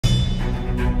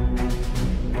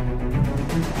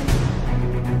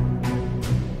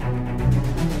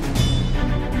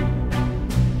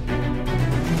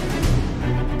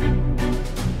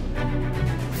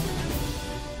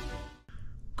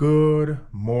Good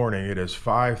morning. It is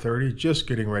 5:30, just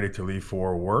getting ready to leave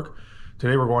for work.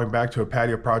 Today we're going back to a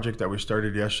patio project that we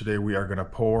started yesterday. We are going to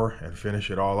pour and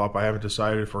finish it all up. I haven't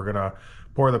decided if we're going to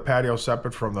pour the patio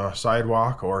separate from the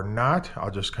sidewalk or not. I'll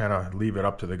just kind of leave it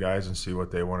up to the guys and see what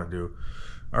they want to do.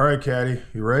 All right, Caddy,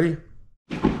 you ready?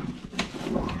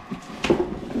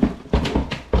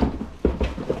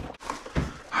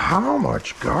 How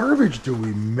much garbage do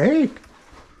we make?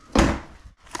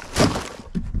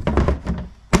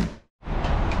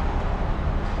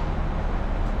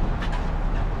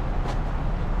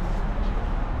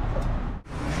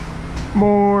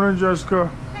 Morning, Jessica.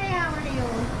 Hey, how are you?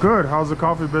 Good. How's the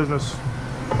coffee business?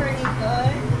 Pretty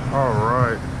good. All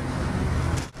right.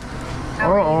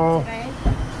 How are you today?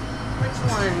 Which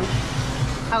one?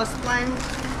 House blend?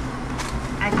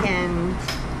 I can...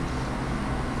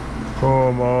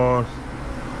 Come on. Do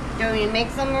you want me to make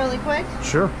some really quick?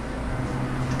 Sure.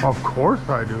 Of course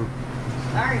I do.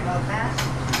 Sorry about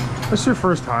that. This is your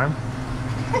first time.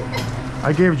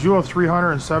 I gave Jewel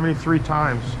 373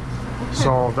 times.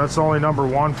 So that's only number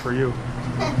one for you.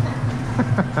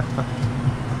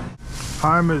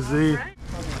 Hi, Ms. Z.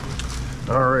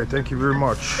 All right, thank you very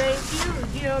much. Thank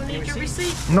you. You don't need your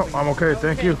receipt? No, I'm okay,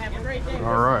 thank you. Have a great day.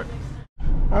 All right.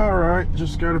 All right,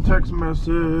 just got a text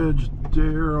message.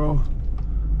 Daryl,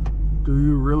 do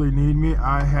you really need me?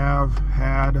 I have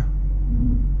had...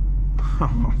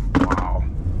 Wow.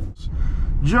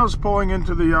 Just pulling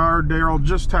into the yard. Daryl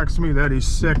just texted me that he's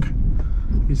sick.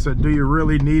 He said, do you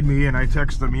really need me? And I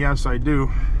texted him, yes, I do.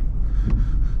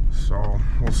 So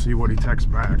we'll see what he texts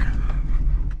back.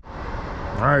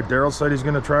 All right, Daryl said he's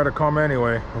going to try to come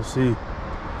anyway. We'll see.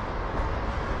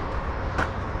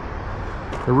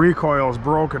 The recoil is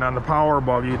broken on the power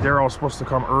buggy. Daryl's supposed to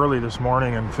come early this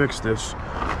morning and fix this.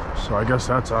 So I guess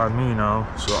that's on me now.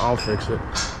 So I'll fix it.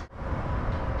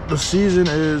 The season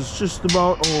is just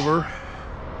about over.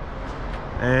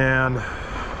 And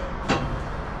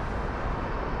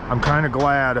I'm kind of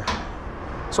glad.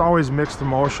 It's always mixed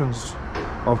emotions,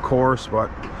 of course, but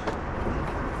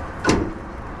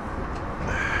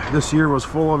this year was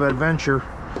full of adventure,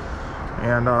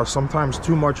 and sometimes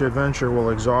too much adventure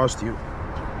will exhaust you.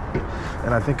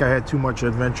 And I think I had too much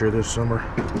adventure this summer.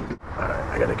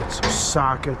 I gotta get some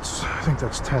sockets. I think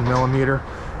that's 10 millimeter,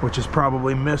 which is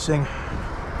probably missing.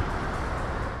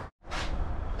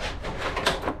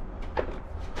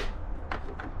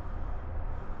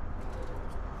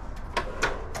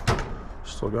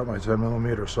 Still got my 10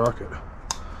 millimeter socket.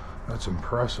 That's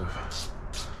impressive.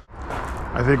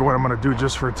 I think what I'm gonna do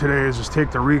just for today is just take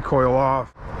the recoil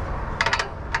off.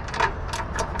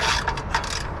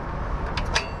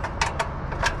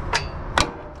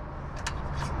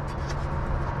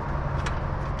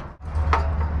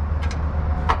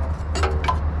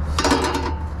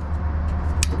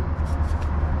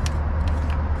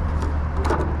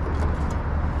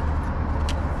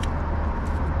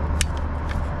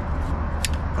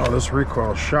 Oh, this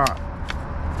recoil shot.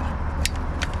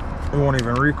 It won't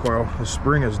even recoil. The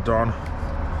spring is done.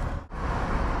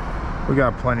 We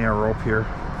got plenty of rope here.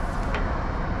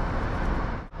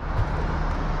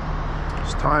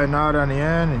 Just tie a knot on the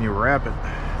end and you wrap it.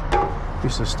 I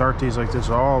used to start these like this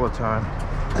all the time.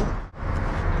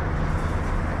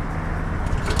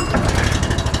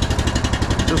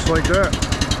 Just like that.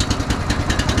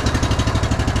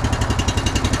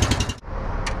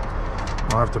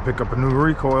 I'll have to pick up a new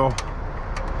recoil.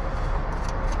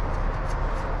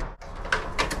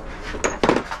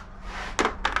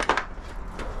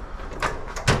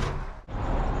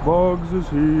 Bugs is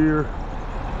here.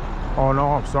 Oh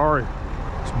no, I'm sorry.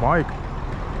 It's Mike.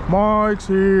 Mike's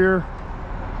here.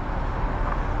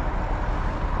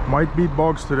 Might beat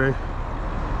Bugs today.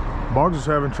 Bugs was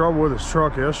having trouble with his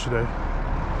truck yesterday.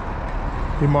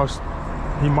 He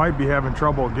might be having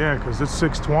trouble again because it's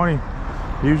 6:20.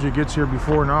 He usually gets here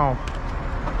before now.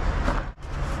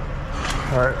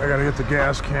 All right, I gotta get the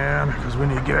gas can because we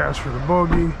need gas for the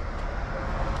buggy.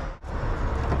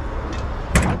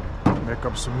 Make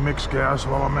up some mixed gas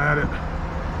while I'm at it.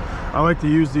 I like to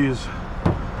use these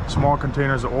small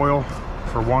containers of oil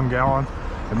for 1 gallon.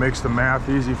 It makes the math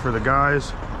easy for the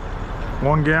guys.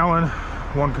 1 gallon,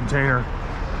 1 container.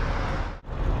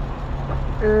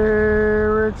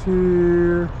 Eric's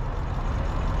here.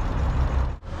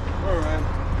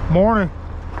 Morning.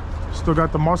 Still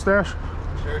got the mustache?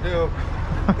 Sure do.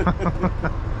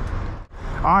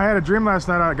 I had a dream last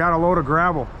night. I got a load of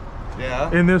gravel. Yeah?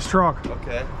 In this truck.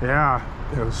 Okay. Yeah,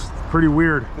 it was pretty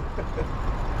weird.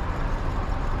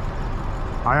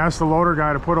 I asked the loader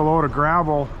guy to put a load of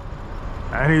gravel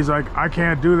And he's like, I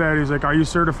can't do that. He's like, are you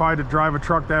certified to drive a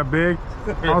truck that big?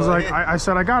 I was like, I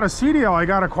said, I got a CDL, I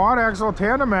got a quad axle,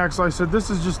 tandem axle. I said, this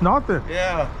is just nothing.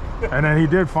 Yeah. And then he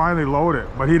did finally load it,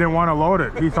 but he didn't want to load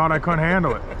it. He thought I couldn't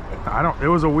handle it. It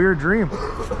was a weird dream.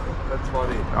 That's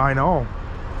funny. I know.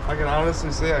 I can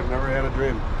honestly say I've never had a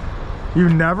dream.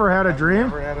 You've never had a dream?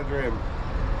 Never had a dream.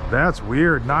 That's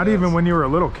weird. Not even when you were a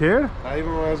little kid? Not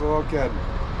even when I was a little kid.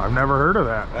 I've never heard of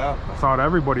that. Yeah. I thought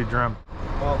everybody dreamt.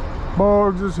 Well,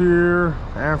 Bugs is here,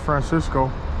 and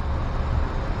Francisco.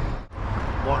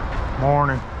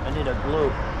 Morning. I need a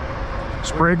glue.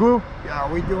 Spray glue? Yeah,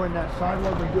 are we doing that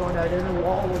sidewalk? We're doing that inner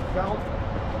wall with felt?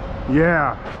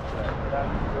 Yeah.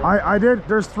 I did.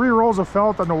 There's 3 rolls of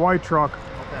felt on the white truck.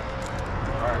 Okay.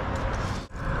 All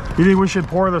right. You think we should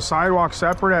pour the sidewalk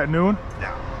separate at noon?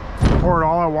 Yeah. Pour it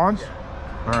all at once? Yeah.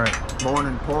 All right.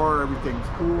 Morning pour, everything's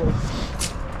cool.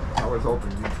 I was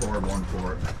hoping you poured one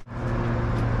for it.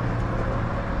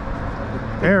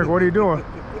 Eric, what are you doing?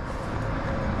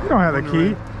 You don't have the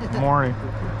key. Morning.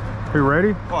 Are you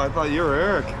ready? oh, I thought you were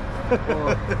Eric.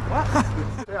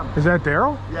 Is that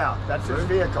Daryl? Yeah, that's his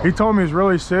vehicle. He told me he's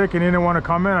really sick and he didn't want to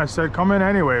come in. I said, come in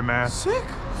anyway, man. Sick?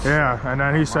 Yeah, and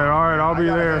then he said, all right, I'll be I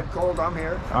got a there. head cold, I'm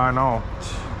here. I know.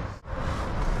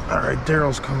 All right,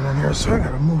 Daryl's coming in here, so I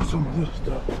gotta move some of this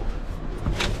stuff.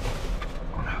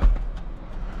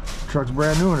 Truck's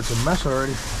brand new and it's a mess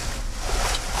already.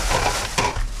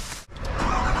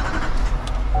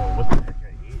 What the heck I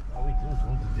ate? All we did was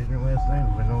went to dinner last night.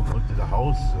 We went over, looked at the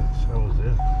house, and that was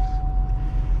it.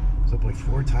 I was up like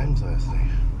 4 times last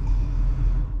night.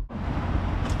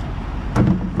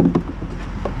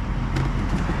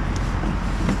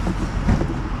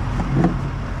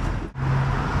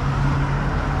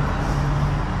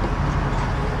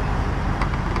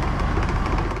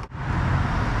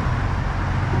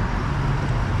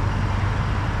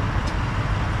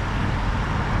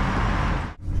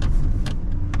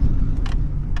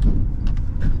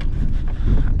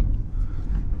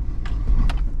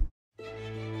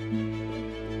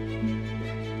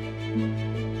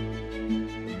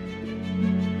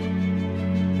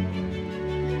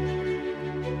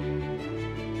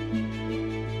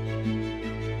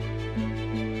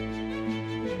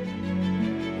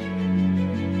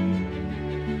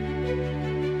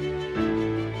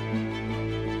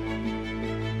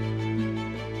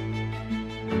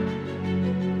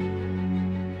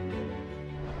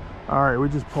 All right, we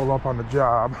just pulled up on the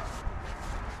job.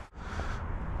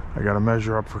 I gotta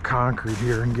measure up for concrete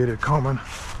here and get it coming.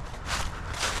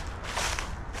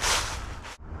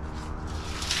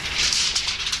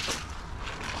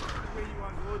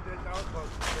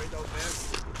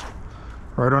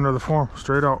 Right under the form,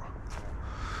 straight out.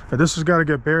 And this has got to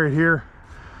get buried here.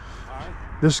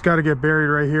 This has got to get buried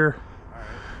right here.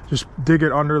 Just dig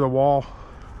it under the wall.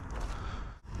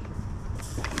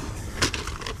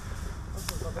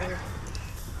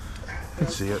 You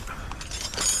can see it.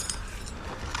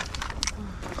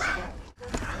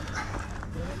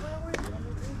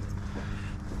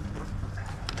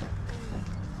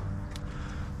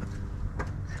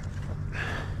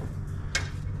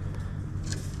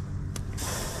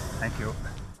 Thank you.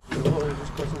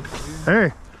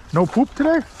 Hey, no poop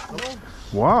today? No.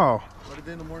 Wow. What a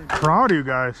day in the morning. Proud of you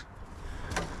guys.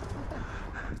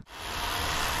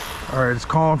 All right, it's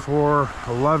calling for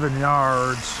 11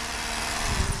 yards.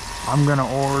 I'm gonna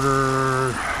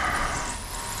order,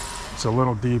 it's a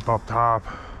little deep up top.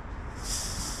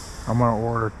 I'm gonna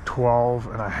order 12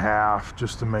 and a half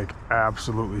just to make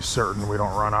absolutely certain we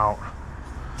don't run out.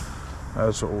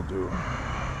 That's what we'll do.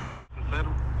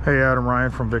 Adam? Hey, Adam,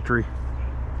 Ryan from Victory.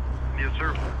 Yes,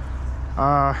 sir.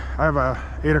 I have a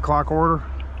 8 o'clock order.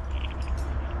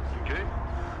 Okay.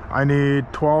 I need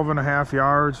 12 and a half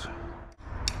yards,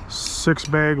 6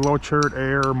 bag low chert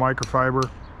air microfiber,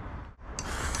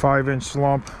 5-inch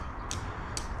slump,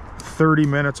 30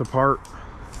 minutes apart.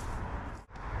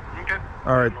 Okay.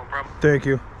 All right, No problem. thank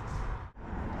you.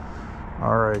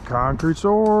 All right, concrete's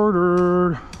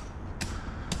ordered.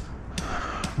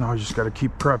 Now I just got to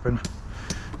keep prepping,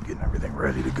 getting everything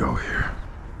ready to go here.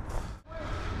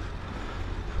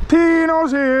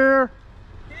 Tino's here.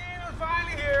 Tino's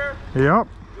finally here. Yep.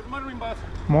 Good morning, boss.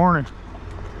 Morning.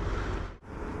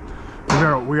 We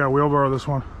got a wheelbarrow this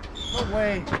one. No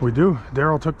way. We do.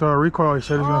 Daryl took the recoil. He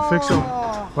said he was gonna fix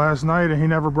it last night, and he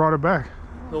never brought it back.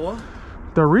 The what?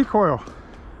 The recoil.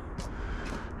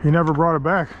 He never brought it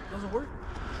back. Doesn't work?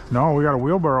 No, we got a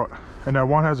wheelbarrow, and that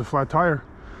one has a flat tire.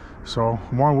 So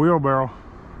one wheelbarrow.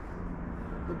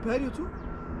 The patio too?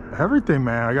 Everything,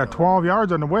 man. I got 12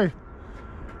 yards on the way.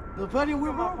 The patio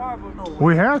wheelbarrow? No way.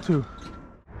 We have to.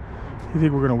 You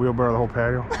think we're gonna wheelbarrow the whole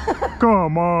patio?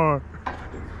 Come on.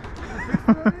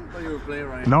 you were playing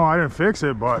right. No, I didn't fix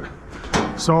it, but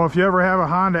so if you ever have a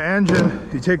Honda engine,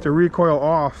 you take the recoil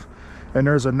off and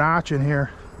there's a notch in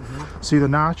here. See the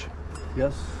notch?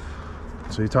 Yes.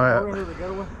 So you tie it.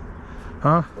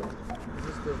 Huh?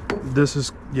 This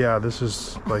is, yeah, this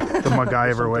is like the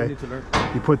MacGyver way.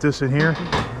 You put this in here,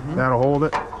 that'll hold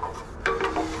it.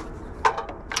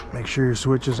 Make sure your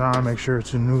switch is on, make sure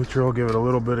it's in neutral, give it a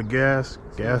little bit of gas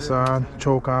on,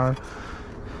 choke on.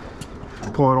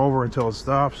 Pull it over until it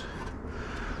stops.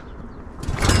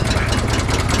 That's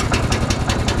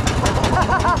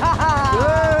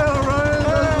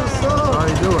how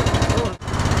you do it.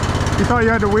 You thought you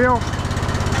had the wheel?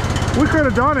 We could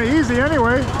have done it easy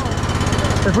anyway.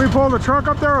 If we pulled the truck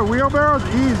up there with wheelbarrows,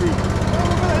 easy.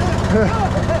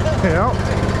 Yep.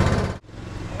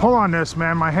 Pull on this,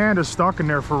 man. My hand is stuck in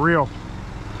there for real.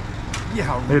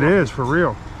 Yeah, it is for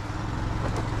real.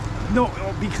 No,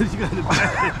 because you got to bend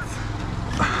it.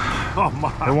 Oh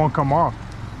my! It won't come off.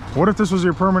 What if this was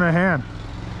your permanent hand?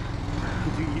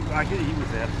 I could eat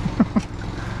with that.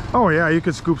 Oh yeah, you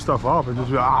could scoop stuff up and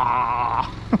just be ah.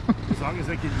 As long as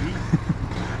I can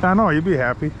eat. I know, you'd be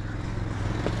happy.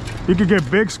 You could get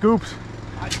big scoops.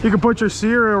 You could put your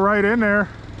cereal right in there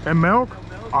and milk.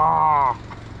 Ah.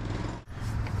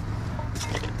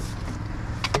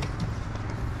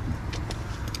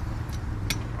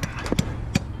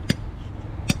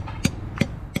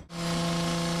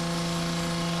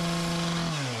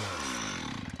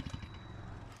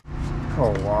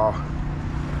 Oh wow.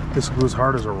 This glue's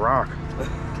hard as a rock.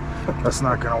 That's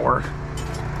not gonna work.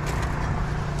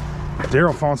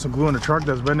 Daryl found some glue in the truck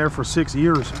that's been there for 6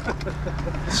 years. I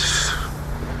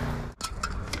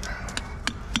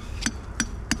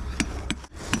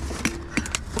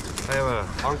have an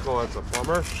uncle that's a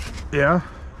plumber. Yeah?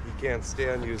 He can't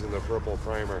stand using the purple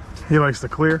primer. He likes the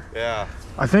clear? Yeah.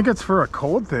 I think it's for a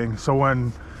code thing, so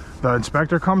when the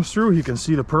inspector comes through, he can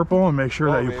see the purple and make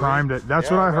sure that you maybe. primed it. That's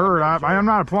Yeah, what I heard. sure. I am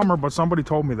not a plumber, but somebody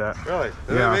told me that. Really?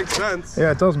 Yeah. That makes sense.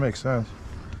 Yeah, it does make sense.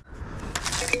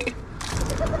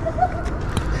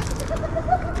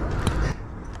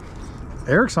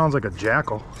 Eric sounds like a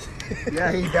jackal.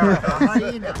 Yeah, he does. A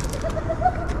hyena.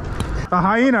 A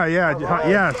hyena, yeah.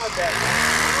 Yes.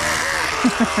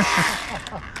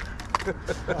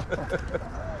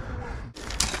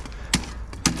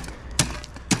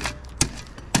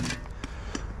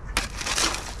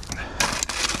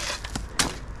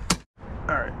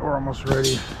 Alright, we're almost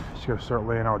ready. Just gotta start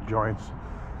laying out joints.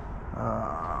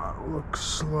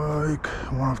 Looks like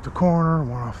one off the corner,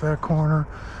 one off that corner,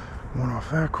 one off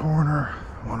that corner,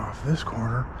 one off this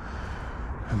corner,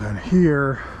 and then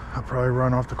here I'll probably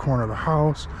run off the corner of the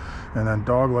house and then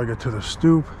dog leg it to the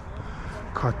stoop,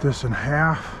 cut this in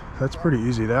half. That's pretty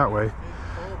easy that way.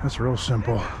 That's real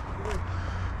simple.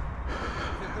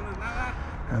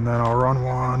 And then I'll run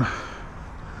one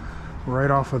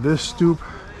right off of this stoop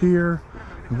here,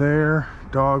 there,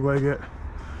 dog leg it.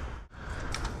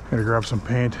 Gotta grab some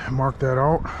paint, mark that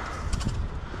out.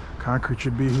 Concrete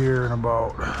should be here in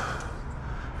about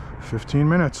 15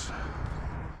 minutes.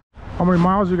 How many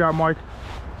miles you got, Mike?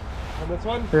 On this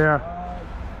one? Yeah.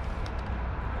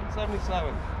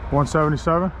 177.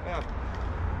 177? Yeah.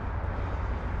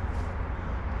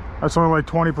 That's only like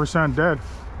 20% dead.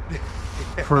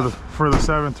 Yeah. for the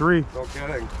 7.3. No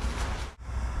kidding.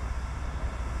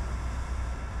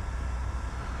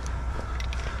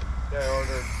 Yeah, I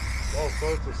ordered all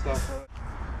sorts of stuff.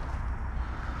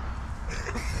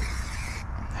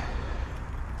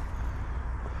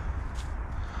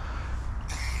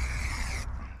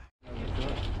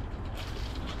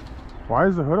 Why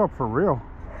is the hood up for real?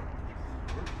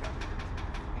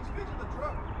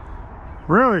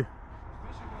 Really?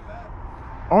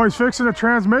 Oh, he's fixing the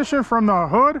transmission from the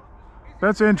hood?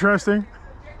 That's interesting.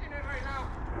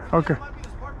 Okay.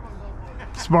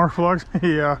 Spark plugs?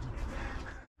 Yeah.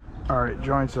 Alright,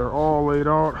 joints are all laid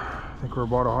out. I think we're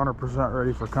about 100%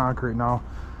 ready for concrete now.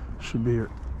 Should be here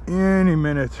any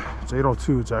minute. It's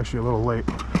 8:02. It's actually a little late.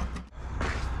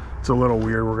 It's a little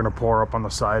weird. We're gonna pour up on the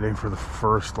siding for the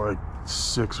first like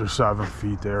 6 or 7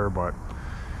 feet there, but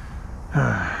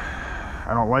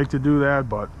I don't like to do that,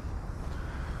 but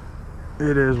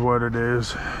it is what it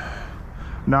is.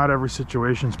 Not every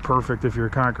situation's perfect. If you're a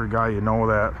concrete guy, you know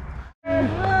that.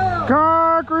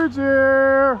 Concrete's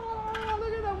here! Oh,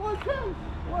 look at that one too.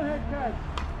 One head catch.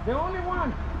 The only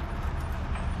one.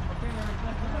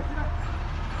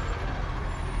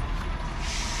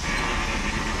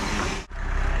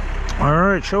 All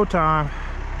right, showtime.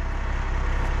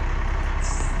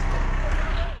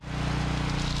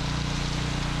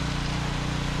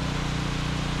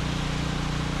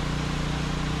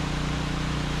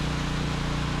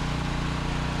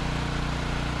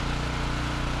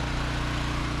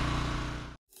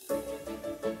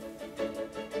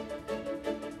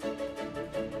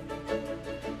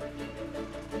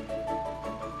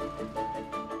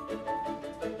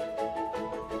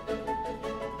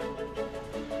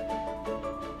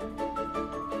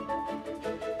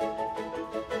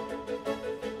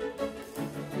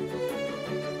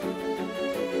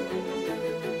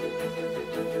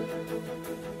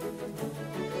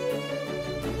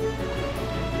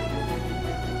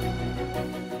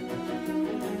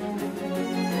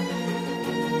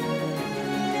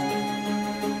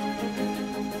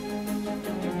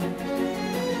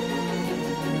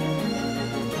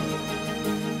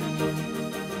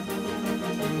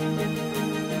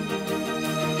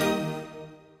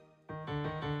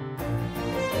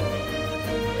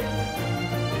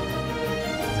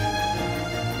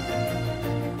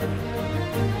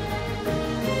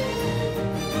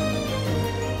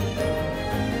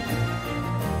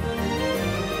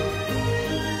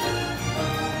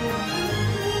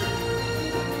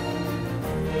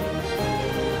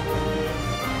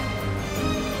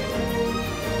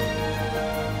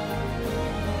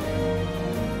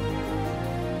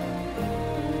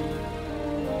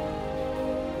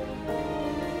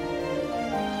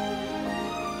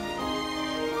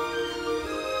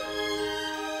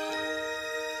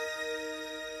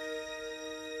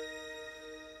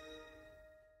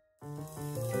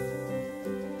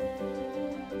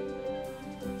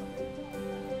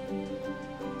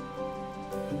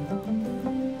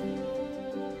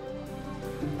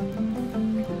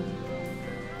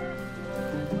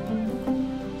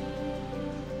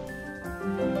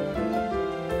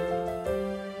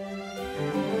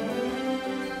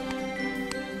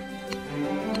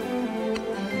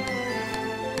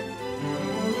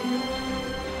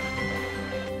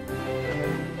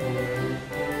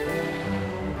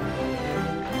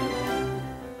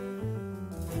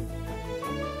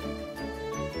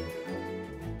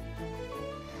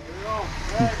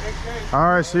 All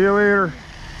right, see you later.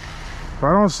 If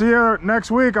I don't see you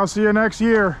next week, I'll see you next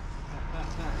year.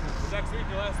 Next week,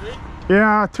 the last week?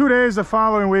 Yeah, 2 days the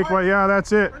following week, but yeah,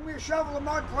 that's it. Bring me a shovel of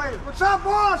mud, please. What's up,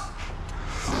 boss?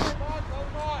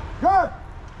 Good.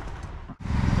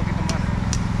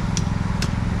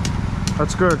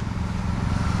 That's good.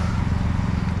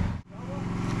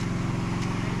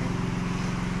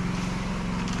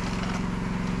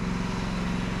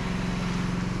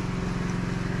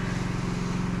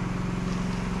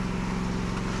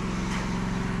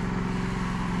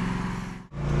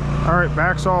 All right,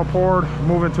 back's all poured,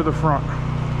 moving to the front.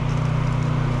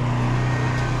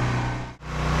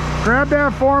 Grab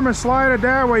that form and slide it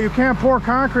that way. You can't pour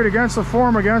concrete against the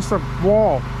form against the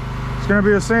wall. It's gonna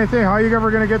be the same thing. How are you ever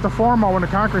gonna get the form out when the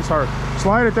concrete's hard?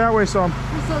 Slide it that way some.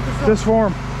 This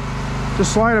form.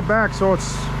 Just slide it back so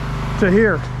it's to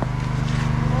here.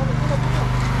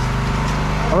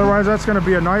 Otherwise that's gonna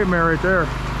be a nightmare right there.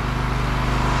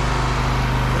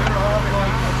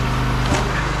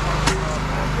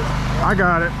 I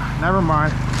got it. Never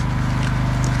mind.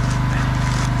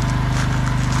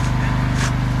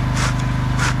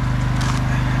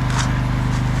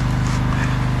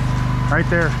 Right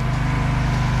there.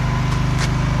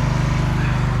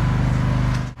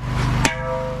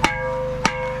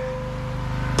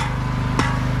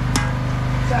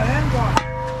 What's that end one?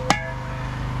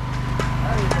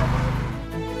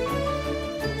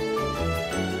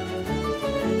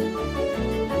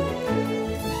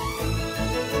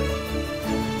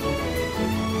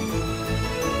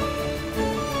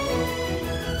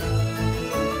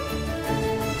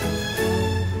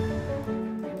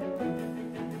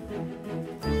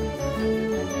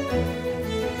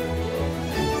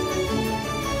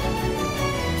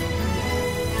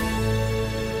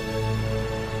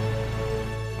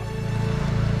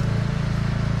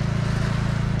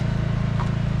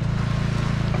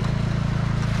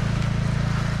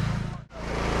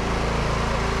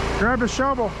 Grab the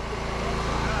shovel.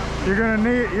 You're gonna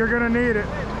need it.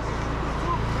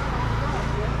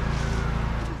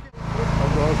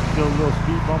 Still a little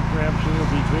speed bump ramps in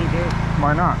between there.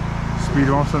 Why not? Speed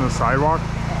bumps in the sidewalk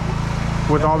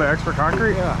with all the extra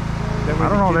concrete? Yeah. I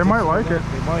don't know, they might like it.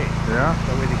 They might. Yeah.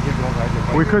 That way the kids won't ride their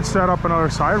bike. We could set up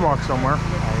another sidewalk somewhere. I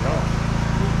know.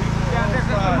 Yeah, there's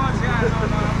so much. Yeah,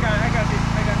 no, I got this.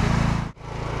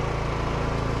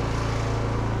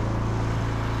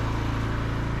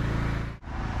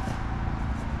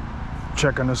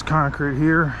 Checking this concrete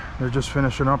here. They're just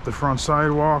finishing up the front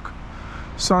sidewalk.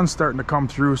 Sun's starting to come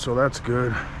through, so that's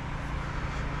good.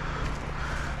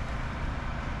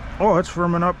 Oh, it's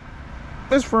firming up.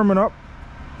 It's firming up.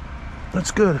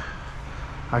 That's good.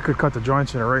 I could cut the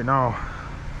joints in it right now.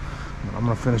 But I'm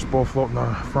gonna finish both floating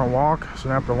the front walk,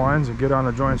 snap the lines, and get on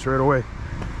the joints right away.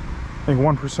 I think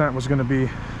 1% was gonna be,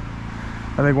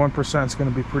 I think 1% is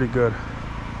gonna be pretty good.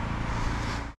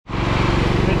 They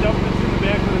dump this in the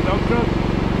back of the dump truck?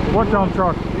 What dump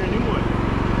truck? Your new one.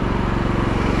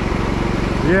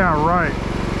 Yeah, right.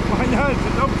 Why not? It's a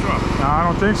dump truck. No, I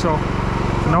don't think so.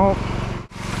 Nope.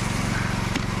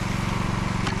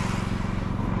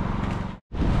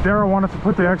 Daryl wanted to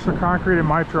put the extra concrete in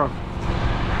my truck.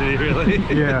 Did he really?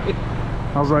 Yeah.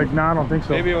 I was like, nah, I don't think so.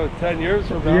 Maybe about 10 years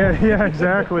from now. Yeah,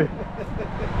 exactly.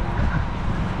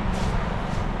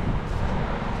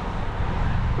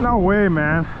 No way,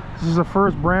 man. This is the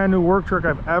first brand new work truck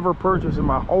I've ever purchased in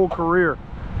my whole career.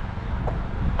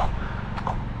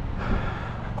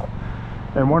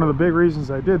 And one of the big reasons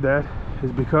I did that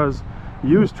is because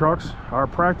used trucks are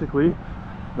practically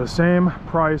the same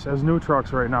price as new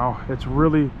trucks right now. It's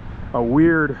really a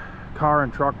weird car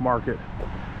and truck market.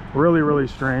 Really, really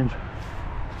strange.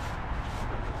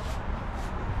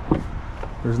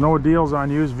 There's no deals on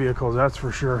used vehicles, that's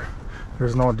for sure.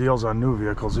 There's no deals on new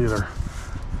vehicles either.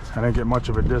 I didn't get much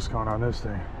of a discount on this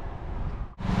thing.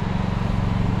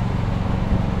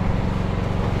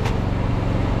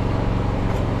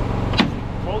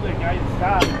 Told that guy to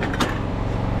stop.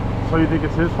 So you think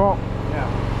it's his fault? Yeah.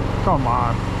 Come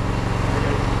on.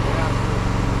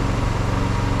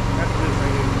 That's this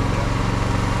thing.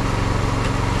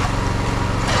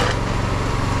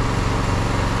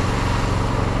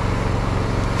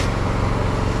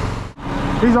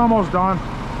 He's almost done.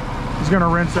 He's gonna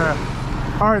rinse that.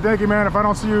 All right, thank you, man. If I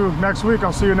don't see you next week,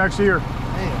 I'll see you next year.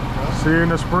 See you in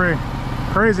the spring.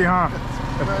 Crazy, huh?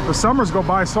 The summers go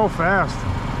by so fast.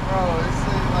 Bro, it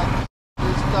seems like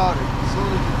it started. As soon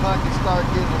as the pockets start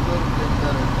getting a little bit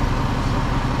better.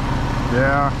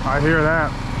 Yeah, I hear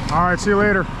that. All right, see you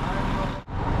later.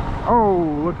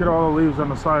 Oh, look at all the leaves on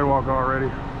the sidewalk already.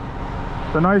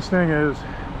 The nice thing is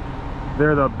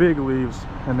they're the big leaves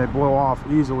and they blow off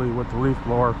easily with the leaf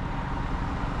blower.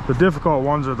 The difficult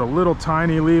ones are the little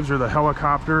tiny leaves or the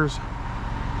helicopters,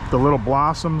 the little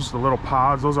blossoms, the little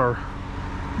pods. Those are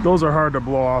hard to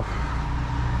blow off.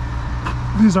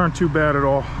 These aren't too bad at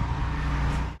all.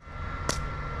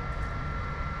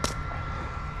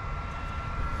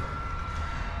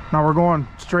 Now we're going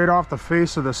straight off the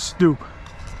face of the stoop.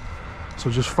 So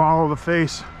just follow the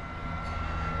face.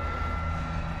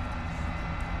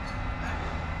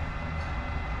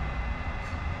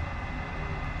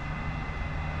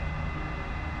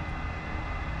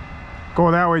 Go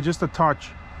that way just a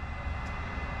touch.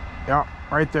 Yeah,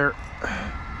 right there.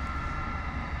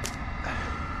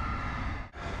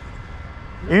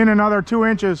 In another 2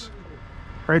 inches.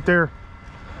 Right there.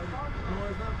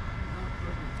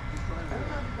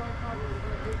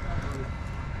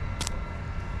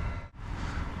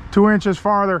 Two inches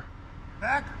farther.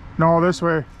 Back? No, this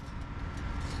way.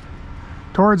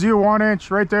 Towards you, 1 inch.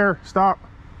 Right there. Stop.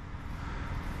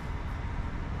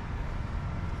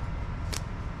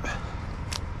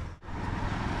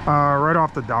 Right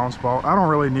off the downspout. I don't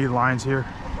really need lines here.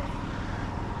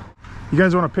 You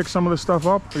guys want to pick some of this stuff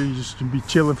up, or you just be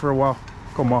chilling for a while?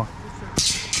 Come on.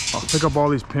 I'll pick up all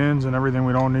these pins and everything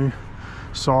we don't need.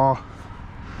 Saw.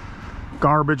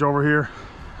 Garbage over here.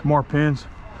 More pins.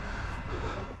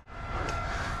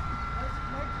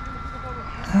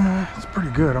 It's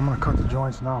pretty good. I'm going to cut the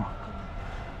joints now.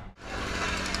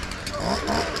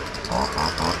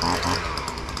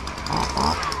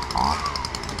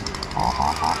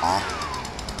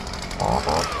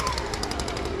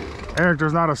 Eric,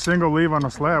 there's not a single leaf on the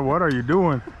slab. What are you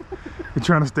doing? You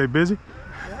trying to stay busy?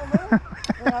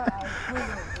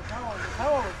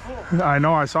 I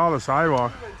know, I saw the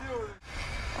sidewalk.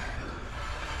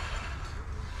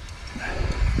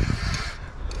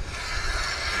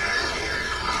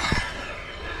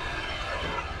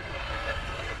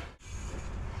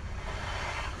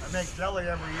 I make jelly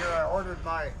every year.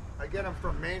 I get them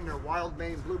from Maine. They're wild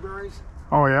Maine blueberries.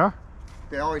 Oh yeah?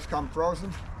 They always come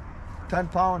frozen. 10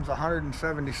 pounds,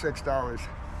 $176.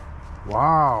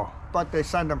 Wow. But they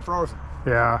send them frozen.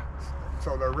 Yeah.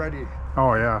 So they're ready.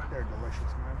 Oh yeah. They're delicious,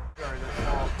 man. Sorry, they're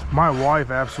small. My wife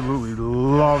absolutely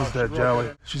loves that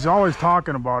jelly. She's always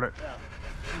talking about it. Yeah.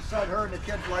 She said her and the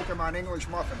kids like them on English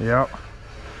muffins. Yep.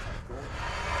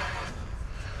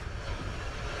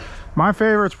 My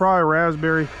favorite's probably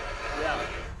raspberry. Yeah,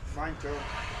 mine too.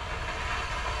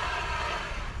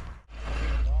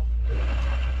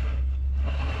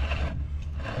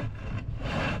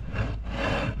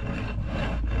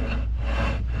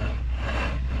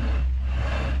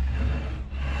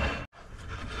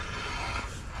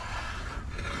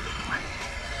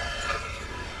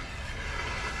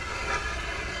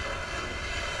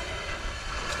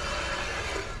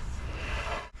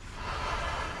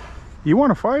 You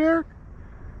want to fight, Eric?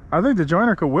 I think the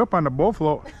joiner could whip on the bow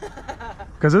float.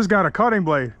 Because it's got a cutting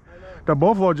blade. The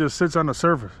bow float just sits on the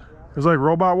surface. It's like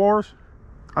Robot Wars.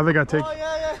 I think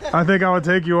I think I would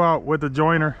take you out with the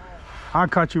joiner. I'll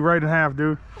cut you right in half,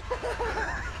 dude.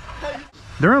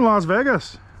 They're in Las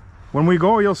Vegas. When we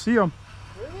go, you'll see them.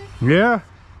 Really? Yeah.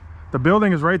 The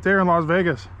building is right there in Las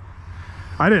Vegas.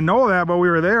 I didn't know that, but we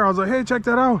were there. I was like, hey, check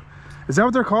that out. Is that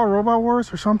what they're called? Robot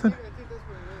Wars or something?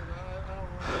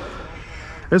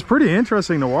 It's pretty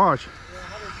interesting to watch.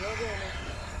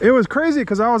 It was crazy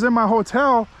because I was in my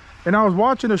hotel and I was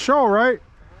watching the show, right?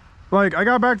 Like, I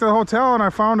got back to the hotel and I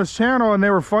found this channel and they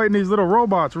were fighting these little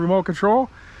robots, remote control.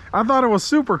 I thought it was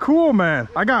super cool, man.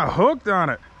 I got hooked on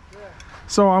it.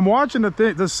 So I'm watching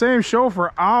the same show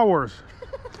for hours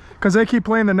because they keep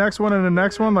playing the next one and the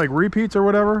next one, like repeats or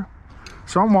whatever.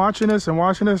 So I'm watching this and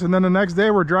watching this, and then the next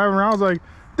day we're driving around. I was like,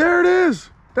 there it is.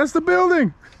 That's the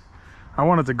building. I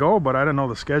wanted to go, but I didn't know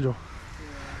the schedule.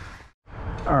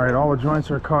 All right, all the joints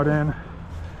are cut in.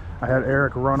 I had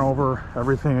Eric run over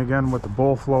everything again with the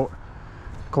bowl float,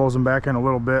 close them back in a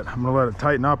little bit. I'm gonna let it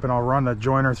tighten up and I'll run the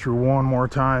joiner through one more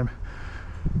time.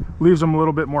 Leaves them a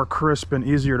little bit more crisp and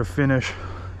easier to finish.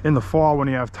 In the fall, when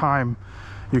you have time,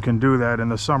 you can do that. In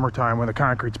the summertime, when the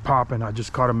concrete's popping, I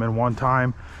just cut them in one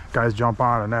time. Guys jump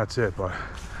on and that's it. But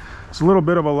it's a little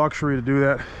bit of a luxury to do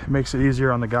that. It makes it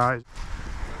easier on the guys.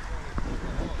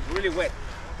 Really wet.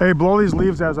 Hey, blow these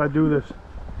leaves as I do this,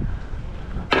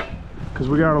 because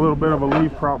we got a little bit of a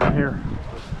leaf problem here.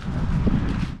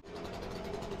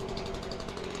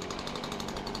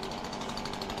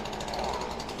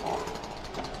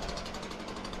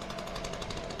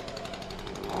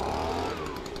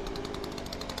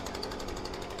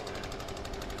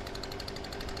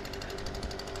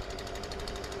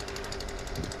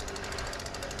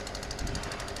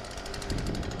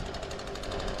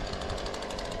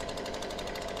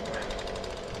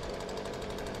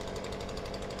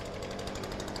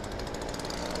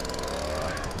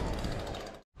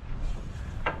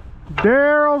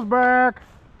 Daryl's back.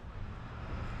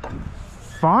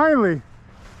 Finally.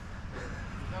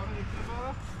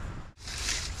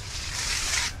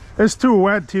 It's too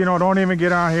wet, Tino. Don't even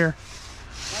get on here.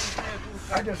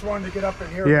 I just wanted to get up in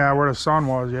here. Yeah, where the sun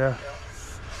was, yeah.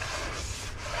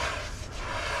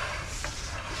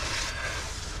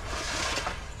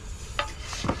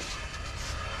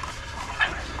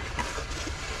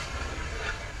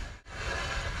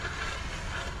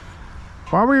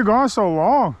 Why were you gone so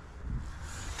long?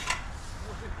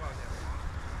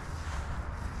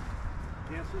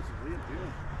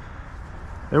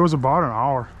 It was about an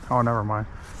hour. Oh, never mind.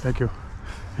 Thank you.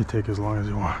 You take as long as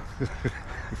you want.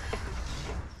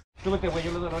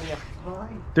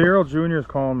 Daryl Jr. is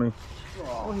calling me.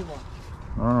 I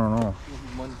don't know.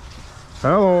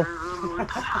 Hello.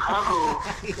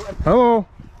 Hello.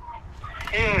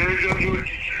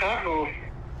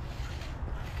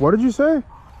 What did you say?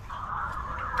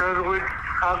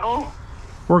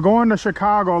 We're going to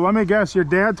Chicago. Let me guess, your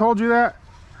dad told you that?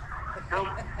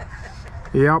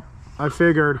 Yep, I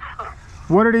figured.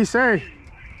 What did he say?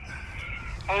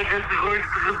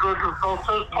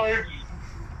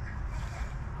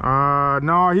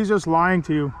 No, he's just lying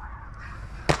to you.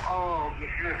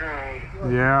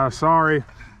 Yeah, sorry.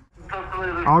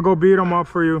 I'll go beat him up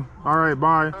for you. All right,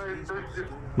 bye.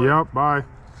 Yep, bye.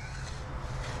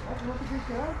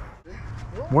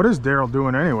 What is Daryl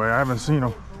doing anyway? I haven't seen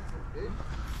him.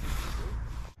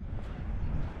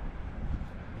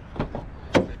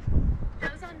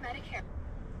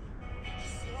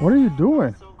 What are you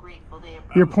doing?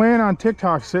 You're playing on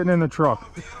TikTok sitting in the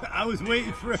truck. I was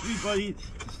waiting for everybody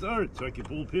to start so I could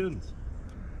pull pins.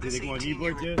 Did they go on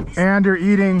keyboard yet? And you're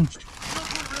eating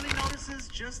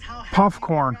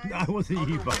puffcorn. I wasn't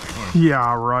eating popcorn.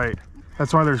 Yeah, right.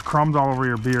 That's why there's crumbs all over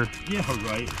your beard. Yeah,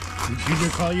 right. Did Junior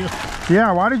call you?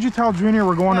 Yeah, why did you tell Junior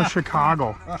we're going to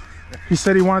Chicago? He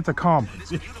said he wanted to come.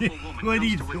 What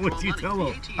did you tell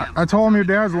him? I told him your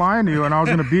dad's lying to you and I was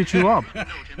going to beat you up.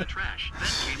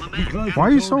 Why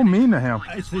are you so mean to him?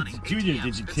 I said, Junior,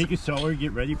 did you take a shower and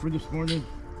get ready for this morning?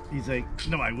 He's like,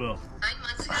 no, I will. 9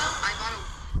 months ago, I bought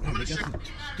Oh, they got some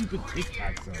stupid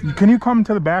TikToks on. Can you come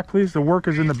to the back, please? The work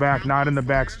is in the back, not in the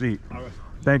back seat. All right.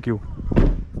 Thank you.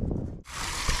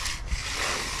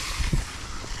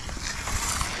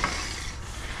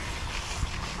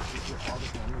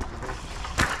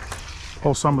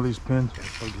 Pull some of these pins.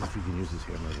 I guess we can use this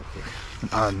hammer real quick.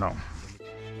 No.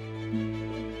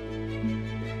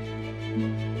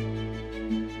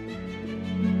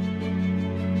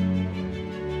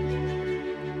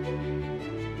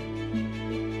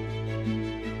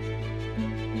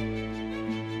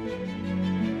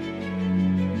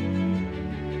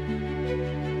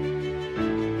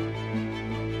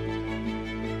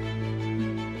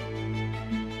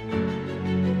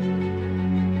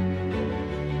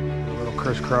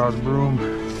 Crisscross broom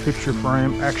picture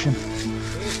frame action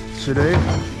today.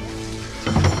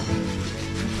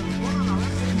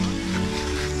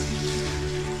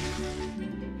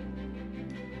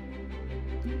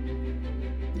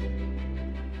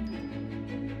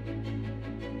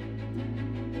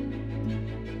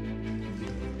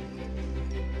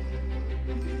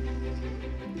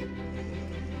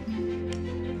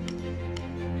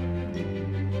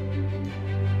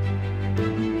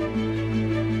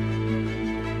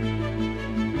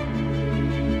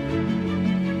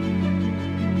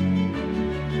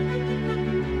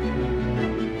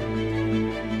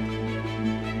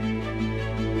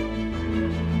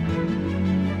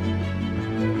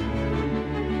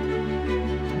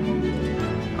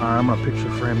 I'm gonna picture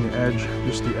frame the edge,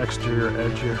 just the exterior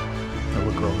edge here.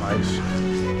 That'll look real nice.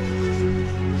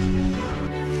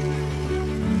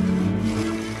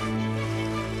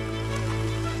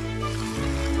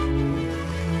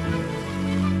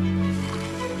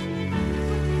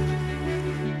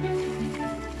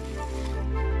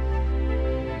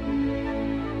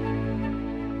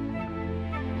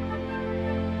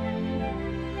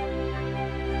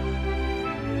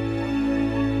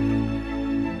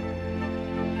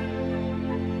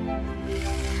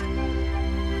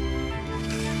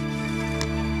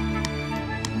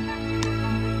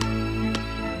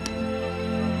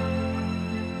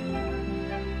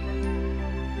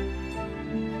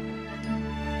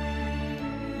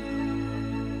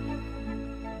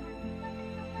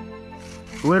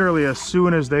 Literally, as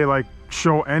soon as they like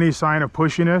show any sign of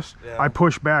pushiness, I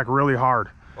push back really hard.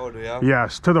 Oh, do you?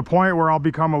 Yes, to the point where I'll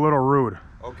become a little rude.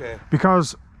 Okay.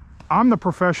 Because I'm the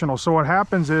professional, so what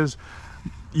happens is,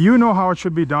 you know how it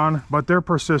should be done, but they're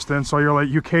persistent, so you're like,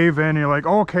 you cave in, you're like,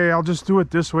 okay, I'll just do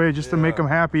it this way just to make them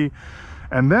happy.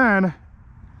 And then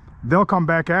they'll come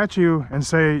back at you and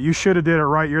say, you should have did it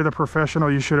right, you're the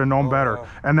professional, you should have known better. yeah.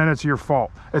 And then it's your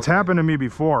fault. It's happened to me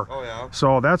before. Oh yeah.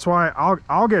 So that's why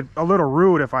I'll get a little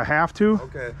rude if I have to,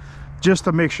 Okay. just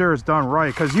to make sure it's done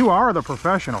right, because you are the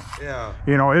professional. Yeah.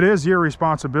 You know, it is your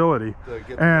responsibility. To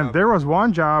get the And job. there was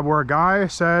one job where a guy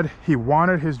said he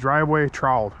wanted his driveway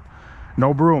troweled,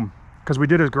 no broom, because we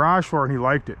did his garage floor and he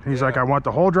liked it. He's like, I want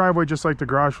the whole driveway just like the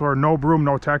garage floor, no broom,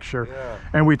 no texture. Yeah.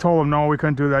 And we told him, no, we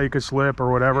couldn't do that, you could slip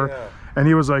or whatever. Yeah. And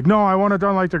he was like, no, I want it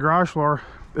done like the garage floor.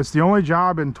 It's the only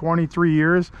job in 23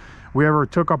 years we ever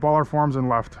took up all our forms and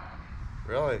left.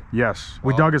 Really? Yes,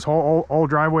 we dug his whole old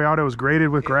driveway out. It was graded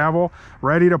with gravel,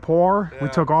 ready to pour. We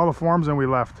Yeah. took all the forms and we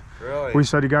left. Really? We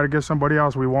said, you got to get somebody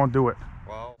else, we won't do it.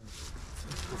 Wow.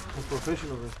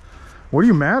 Professionally. What are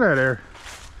you mad at, Air?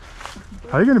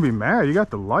 How are you gonna be mad? You got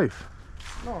the life.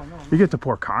 No. You get to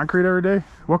pour concrete every day.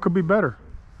 What could be better?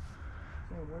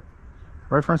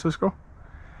 Right, Francisco?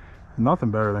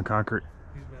 Nothing better than concrete.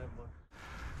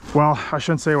 Well, I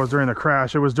shouldn't say it was during the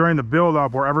crash. It was during the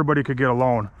build-up where everybody could get a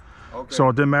loan. Okay. So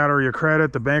it didn't matter your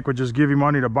credit. The bank would just give you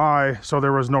money to buy. So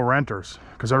there was no renters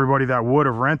because everybody that would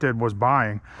have rented was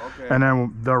buying. Okay. And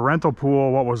then the rental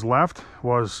pool, what was left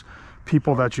was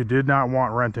people that you did not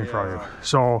want renting from you.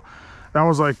 So that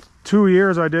was like 2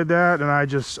 years I did that, and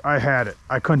I had it.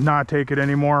 I could not take it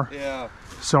anymore. Yeah.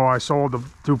 So I sold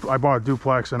I bought a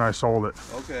duplex and I sold it.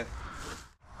 Okay.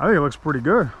 I think it looks pretty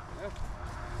good.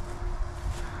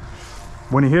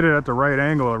 When you hit it at the right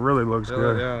angle, it really looks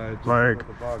good. Yeah. It just Like with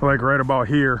the bug. right about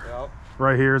here. Yep.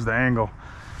 Right here is the angle.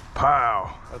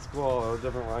 Pow. That's cool.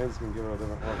 Different lines can give it a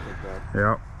different look like that.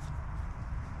 Yep.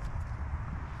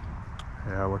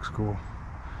 Yeah, it looks cool.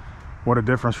 What a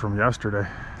difference from yesterday.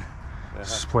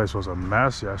 This place was a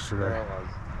mess yesterday. Yeah, it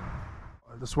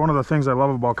was. That's one of the things I love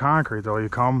about concrete, though. You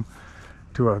come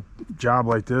to a job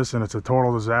like this and it's a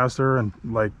total disaster, and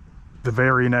like the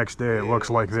very next day it looks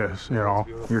like this, you know,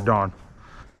 you're done.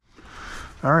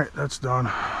 All right, that's done.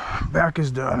 Back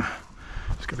is done.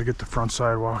 Just gotta get the front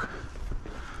sidewalk.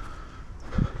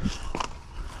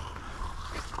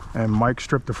 And Mike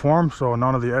stripped the form so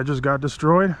none of the edges got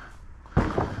destroyed.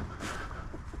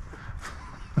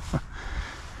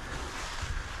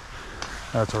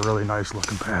 That's a really nice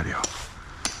looking patio.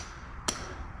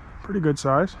 Pretty good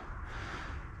size.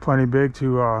 Plenty big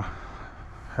to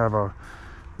have a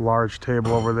large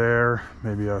table over there,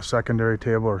 maybe a secondary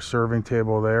table or serving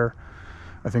table there.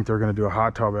 I think they're going to do a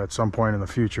hot tub at some point in the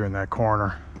future in that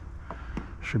corner.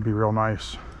 Should be real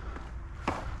nice.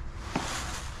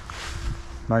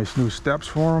 Nice new steps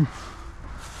for them.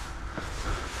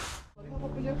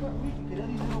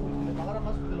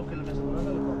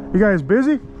 You guys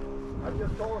busy? I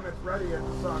just told him it's ready at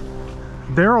the sun.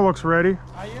 Daryl looks ready.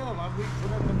 I am. I'm waiting for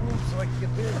them to move so I can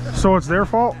get there. So it's their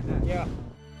fault? Yeah.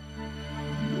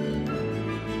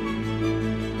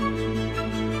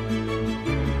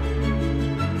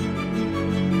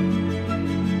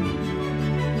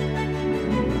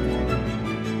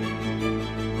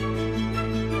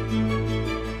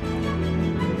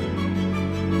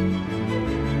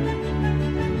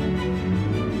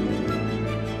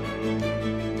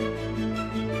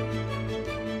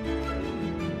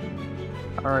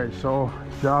 All right, so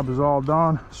job is all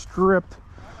done, stripped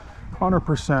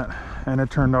 100%, and it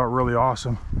turned out really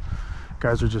awesome.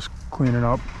 Guys are just cleaning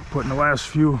up, putting the last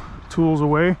few tools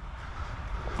away.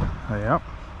 Yep,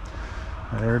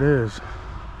 there it is.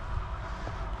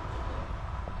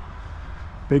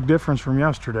 Big difference from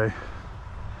yesterday.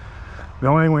 The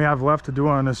only thing we have left to do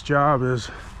on this job is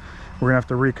we're gonna have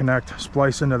to reconnect,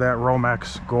 splice into that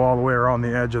Romex, go all the way around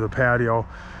the edge of the patio,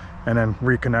 and then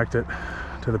reconnect it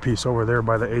to the piece over there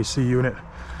by the AC unit.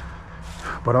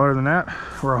 But other than that,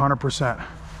 we're 100%.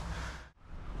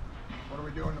 What are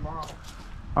we doing tomorrow?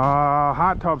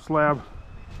 Hot tub slab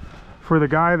for the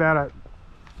guy that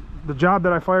the job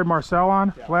that I fired Marcel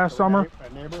on last summer.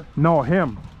 A neighbor? No,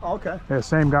 him. Okay. Yeah,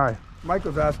 same guy. Mike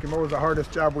was asking what was the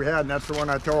hardest job we had, and that's the one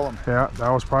I told him. Yeah, that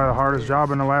was probably the hardest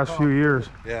job in the last few years.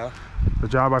 Yeah. The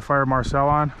job I fired Marcel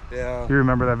on. Yeah. You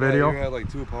remember that video? Yeah, you had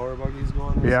like 2 power buggies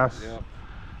going. or Yes. something? Yeah.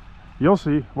 You'll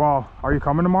see. Well, are you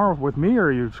coming tomorrow with me, or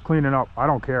are you just cleaning up? I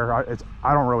don't care.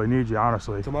 I don't really need you,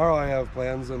 honestly. Tomorrow I have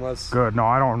plans unless. Good. No,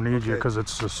 I don't need you Okay. because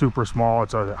it's a super small.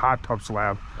 It's a hot tub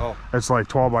slab. Oh. It's like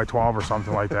 12 by 12 or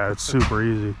something like that. It's super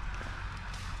easy.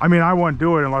 I mean, I wouldn't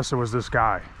do it unless it was this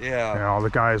guy. Yeah. You know, the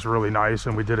guy is really nice,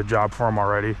 and we did a job for him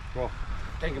already. Well,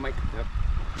 Thank you, Mike. Yep.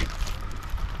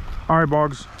 All right,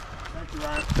 Bugs. Thank you,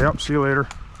 Ryan. Yep. See you later.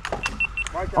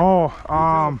 Mike,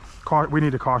 Oh, we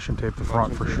need to caution tape the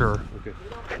front for sure. Okay.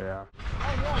 Yeah.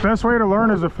 Best way to learn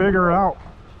is to figure it out.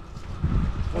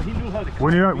 Well, he knew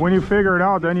When you figure it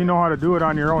out, then you know how to do it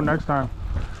on your own next time.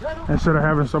 Instead of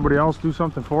having somebody else do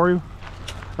something for you.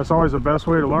 That's always the best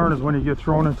way to learn, is when you get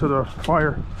thrown into the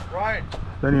fire. Right.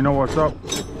 Then you know what's up.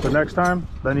 The next time,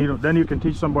 then you can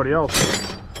teach somebody else.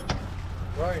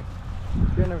 Right.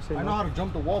 I know how to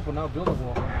jump the wall, but not build a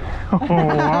wall. Oh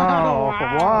wow!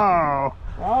 Wow!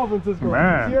 Wow, Francisco.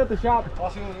 Man. See you at the shop.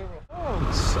 I'll see you later.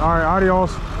 Oh. All right,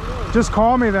 adios. Just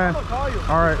call me then. I'll call you.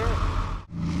 All right.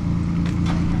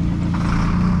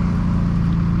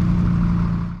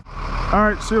 All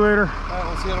right, see you later. All right,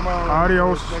 we'll see you tomorrow.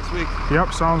 Adios. Next week.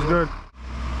 Yep, sounds good.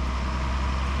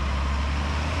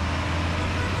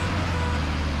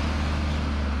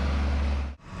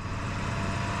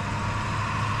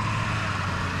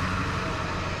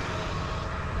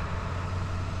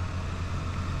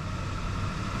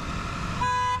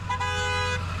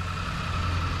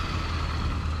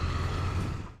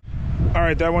 All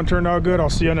right, that one turned out good. I'll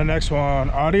see you on the next one.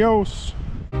 Adios.